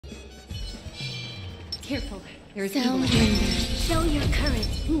Careful, there's Sound evil. lingers. Show your courage.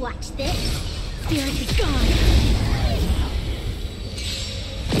 Watch this. Spirit is gone.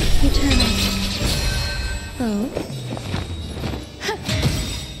 Eternal. Oh.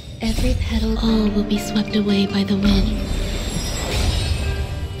 Every petal. All will be swept away by the wind.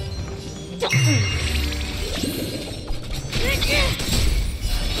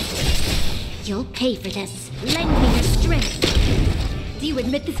 You'll pay for this. Lend me your strength. Do you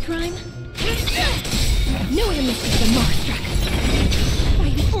admit this crime? No one misses the Marstruck. By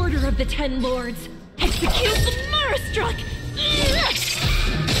the order of the Ten Lords, execute the Marstruck!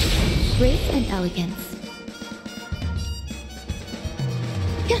 Grace and elegance.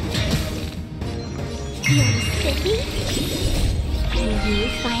 Feeling spiffy? Will you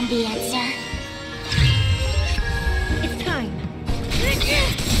find the answer? It's time.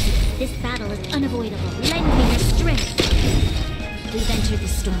 This battle is unavoidable. Lend me your strength. We've entered the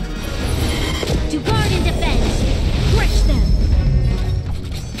storm. To guard and defend! Crush them!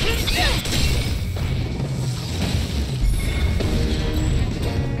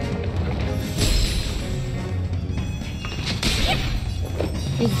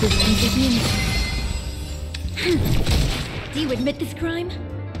 Existence is unity. Do you admit this crime?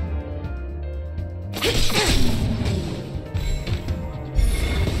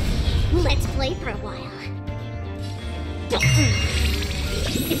 Let's play for a while.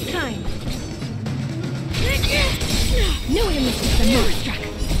 It's time. No one misses the Marstruck.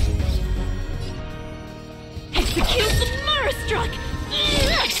 Execute the Marstruck!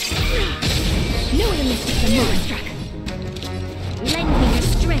 No one misses the Marstruck. Lend me your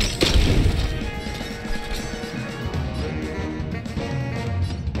strength.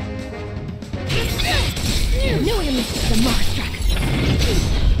 No one misses the Marstruck.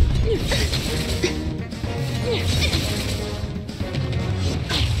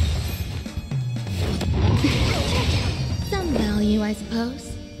 Some value, I suppose.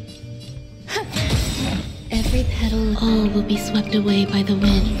 Every petal. All will be swept away by the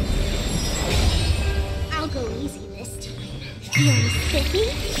wind. I'll go easy this time. Feeling spiffy?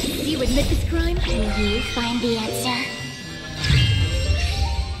 Do you admit this crime? Will you find the answer?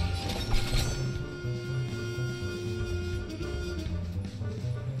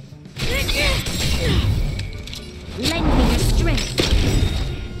 Lend me your strength.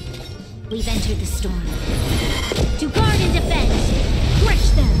 We've entered the storm. To guard and defend! Crush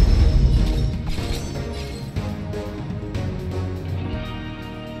them!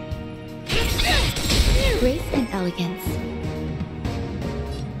 Grace and elegance.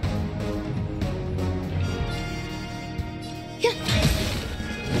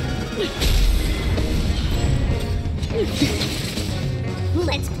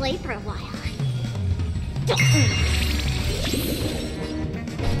 Let's play for a while.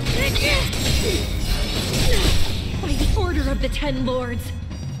 By the order of the Ten Lords,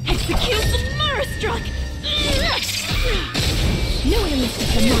 execute the Marstruck! No one misses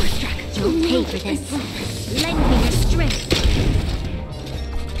the Marstruck. You'll pay for this. Lend me your strength.